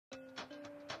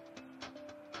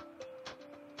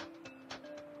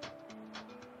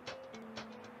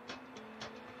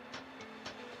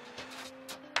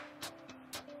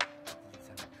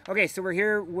Okay, so we're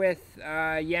here with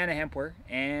Yana Hempler,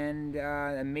 and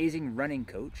amazing running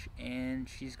coach, and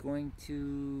she's going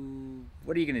to.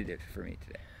 What are you going to do for me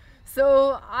today?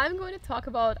 So I'm going to talk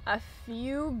about a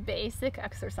few basic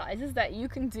exercises that you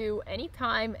can do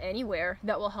anytime, anywhere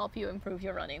that will help you improve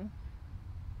your running.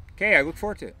 Okay, I look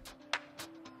forward to it.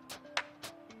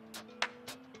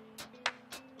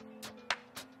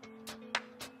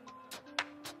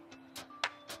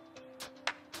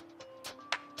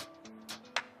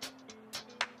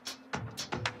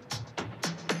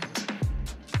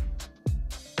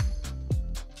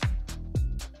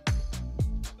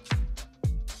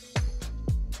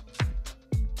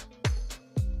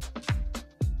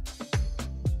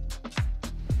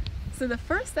 So the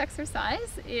first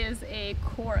exercise is a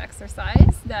core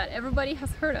exercise that everybody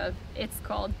has heard of. It's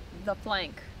called the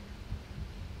plank.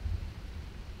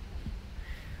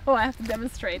 Oh, I have to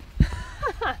demonstrate.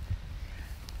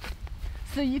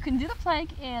 So you can do the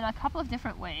plank in a couple of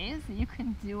different ways. You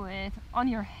can do it on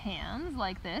your hands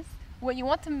like this. What you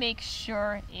want to make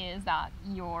sure is that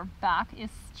your back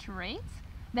is straight,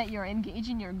 that you're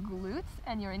engaging your glutes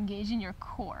and you're engaging your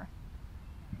core.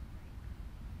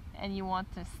 And you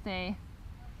want to stay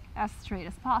as straight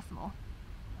as possible.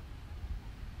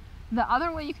 The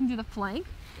other way you can do the plank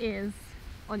is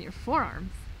on your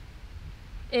forearms.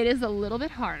 It is a little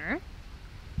bit harder,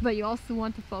 but you also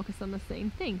want to focus on the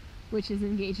same thing, which is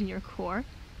engaging your core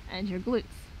and your glutes.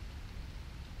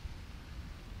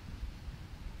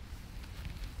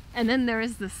 And then there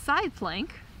is the side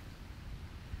plank,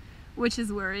 which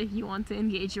is where you want to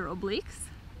engage your obliques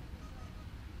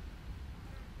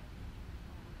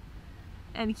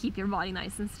and keep your body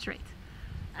nice and straight.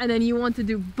 And then you want to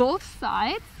do both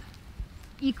sides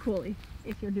equally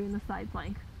if you're doing the side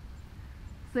plank.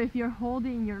 So if you're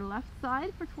holding your left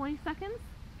side for 20 seconds,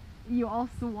 you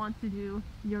also want to do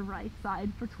your right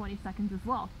side for 20 seconds as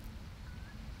well.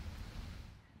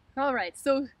 All right,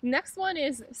 so next one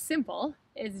is simple.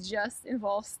 It just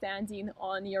involves standing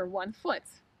on your one foot.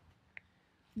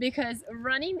 Because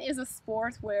running is a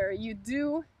sport where you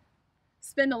do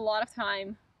spend a lot of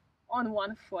time on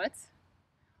one foot,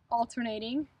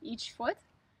 alternating each foot.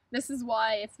 This is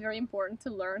why it's very important to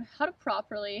learn how to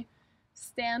properly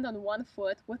stand on one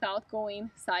foot without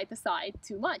going side to side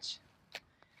too much.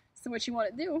 So what you want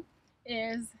to do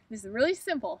is, this is really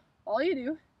simple. All you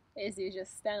do is you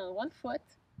just stand on one foot,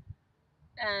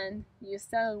 and you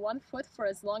stand on one foot for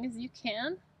as long as you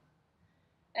can,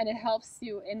 and it helps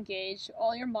you engage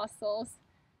all your muscles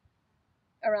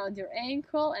around your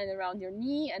ankle and around your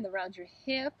knee and around your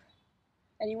hip.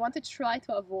 And you want to try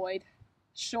to avoid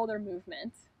shoulder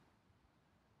movement.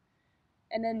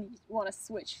 And then you want to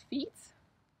switch feet.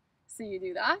 So you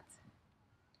do that.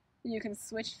 You can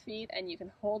switch feet and you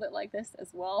can hold it like this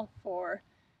as well for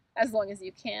as long as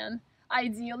you can.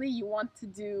 Ideally, you want to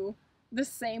do the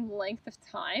same length of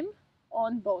time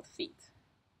on both feet.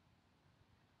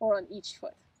 Or on each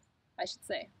foot, I should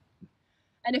say.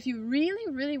 And if you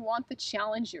really, really want to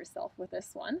challenge yourself with this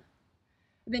one,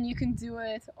 then you can do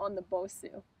it on the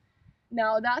Bosu.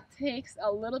 Now that takes a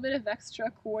little bit of extra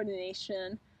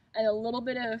coordination and a little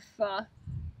bit of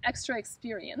extra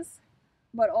experience,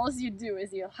 but all you do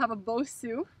is you'll have a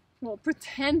Bosu, we'll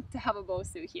pretend to have a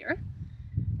Bosu here,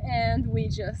 and we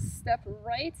just step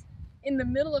right in the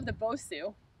middle of the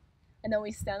Bosu, and then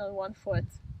we stand on one foot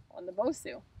on the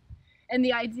Bosu. And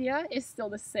the idea is still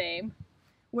the same.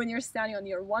 When you're standing on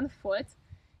your one foot,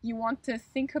 you want to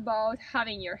think about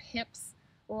having your hips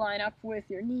line up with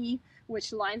your knee,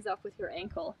 which lines up with your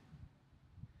ankle.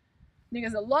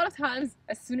 Because a lot of times,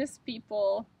 as soon as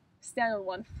people stand on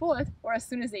one foot, or as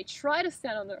soon as they try to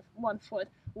stand on their one foot,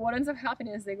 what ends up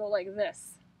happening is they go like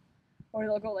this, or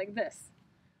they'll go like this.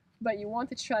 But you want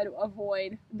to try to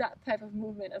avoid that type of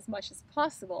movement as much as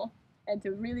possible, and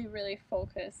to really, really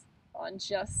focus on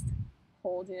just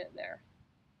holding it there.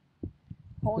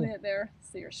 Holding it there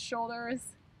so your shoulders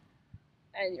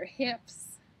and your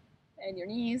hips and your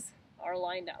knees are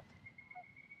lined up.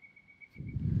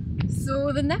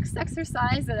 So the next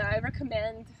exercise that I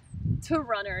recommend to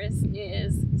runners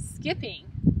is skipping.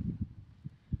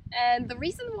 And the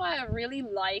reason why I really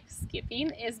like skipping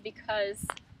is because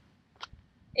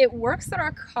it works on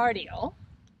our cardio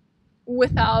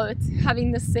without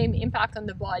having the same impact on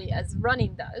the body as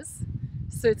running does.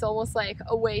 So it's almost like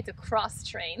a way to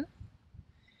cross-train.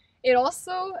 It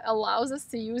also allows us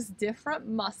to use different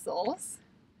muscles,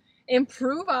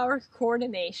 improve our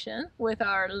coordination with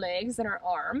our legs and our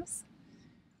arms,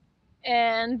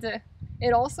 and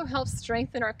it also helps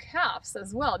strengthen our calves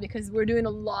as well, because we're doing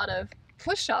a lot of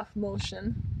push-off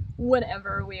motion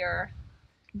whenever we are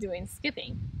doing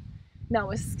skipping. Now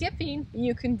with skipping,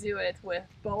 you can do it with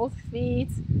both feet,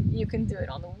 you can do it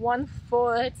on one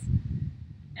foot,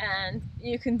 and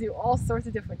you can do all sorts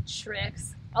of different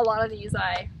tricks. A lot of these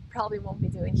I probably won't be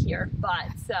doing here, but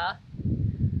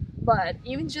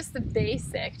even just the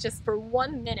basic, just for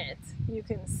 1 minute, you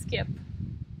can skip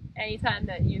anytime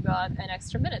that you got an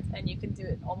extra minute, and you can do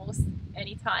it almost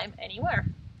anytime, anywhere.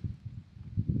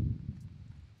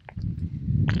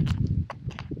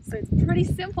 So it's pretty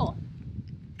simple.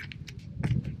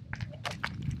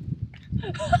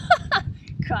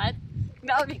 Cut.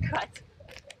 That would be cut.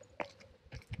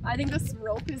 I think this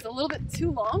rope is a little bit too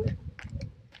long,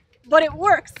 but it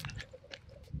works.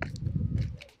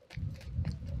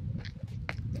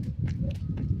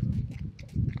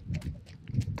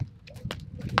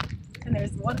 And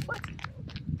there's one foot.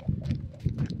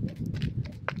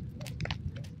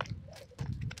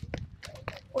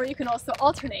 Or you can also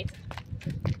alternate.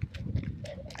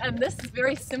 And this is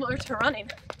very similar to running.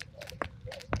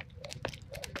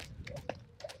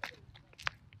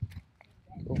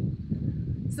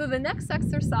 So the next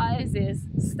exercise is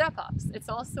step ups. It's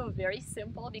also very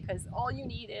simple because all you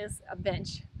need is a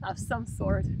bench of some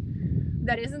sort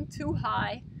that isn't too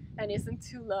high and isn't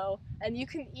too low. And you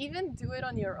can even do it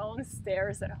on your own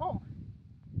stairs at home,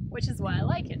 which is why I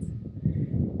like it.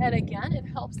 And again, it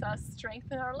helps us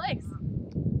strengthen our legs,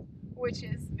 which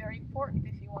is very important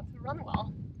if you want to run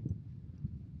well.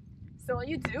 So all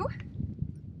you do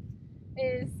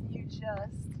is you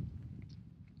just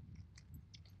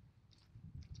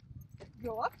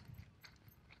go up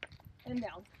and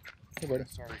down. Hey, buddy.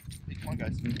 Sorry. Hey, come on,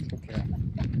 guys. Okay.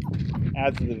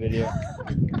 Add to the video.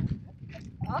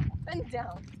 Up and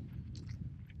down.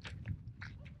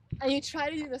 And you try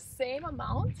to do the same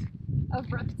amount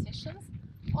of repetitions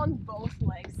on both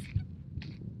legs.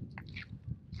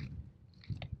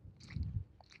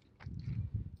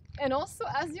 And also,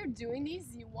 as you're doing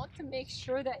these, you want to make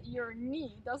sure that your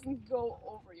knee doesn't go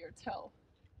over your toe.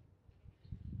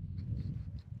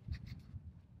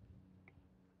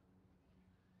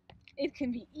 It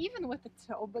can be even with the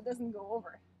toe, but doesn't go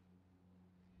over.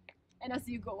 And as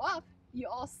you go up, you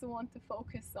also want to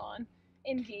focus on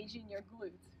engaging your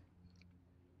glute.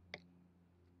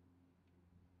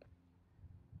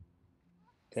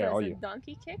 Okay, So all is you. it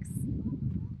donkey kicks?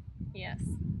 Yes.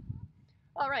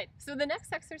 All right, so the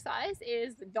next exercise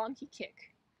is the donkey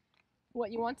kick.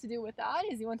 What you want to do with that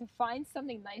is you want to find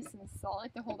something nice and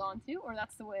solid to hold on to, or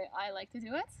that's the way I like to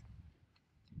do it.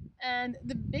 And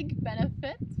the big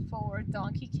benefit for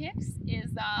donkey kicks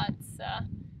is that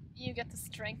you get to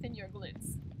strengthen your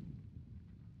glutes.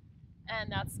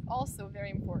 And that's also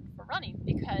very important for running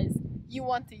because you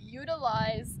want to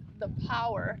utilize the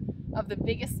power of the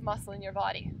biggest muscle in your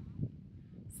body.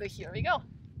 So here we go.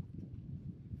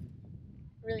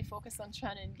 Really focus on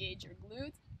trying to engage your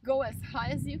glutes. Go as high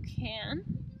as you can.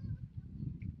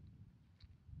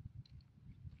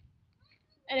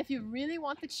 And if you really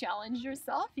want to challenge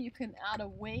yourself, you can add a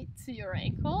weight to your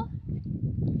ankle.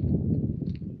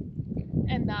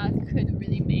 And that could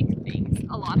really make things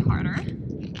a lot harder.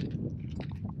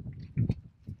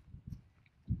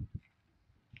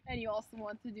 And you also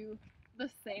want to do the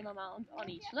same amount on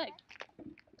each leg.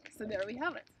 So there we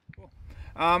have it. Cool.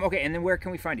 Okay, and then where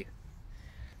can we find you?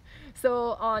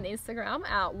 So on Instagram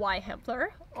at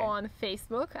Hempler, Okay. on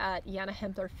Facebook at Yana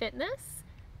Hempler Fitness,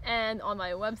 and on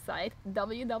my website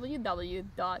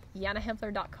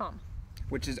www.yanahempler.com.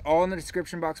 Which is all in the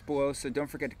description box below, so don't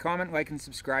forget to comment, like, and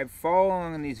subscribe. Follow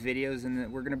along on these videos,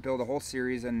 and we're going to build a whole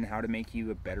series on how to make you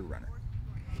a better runner.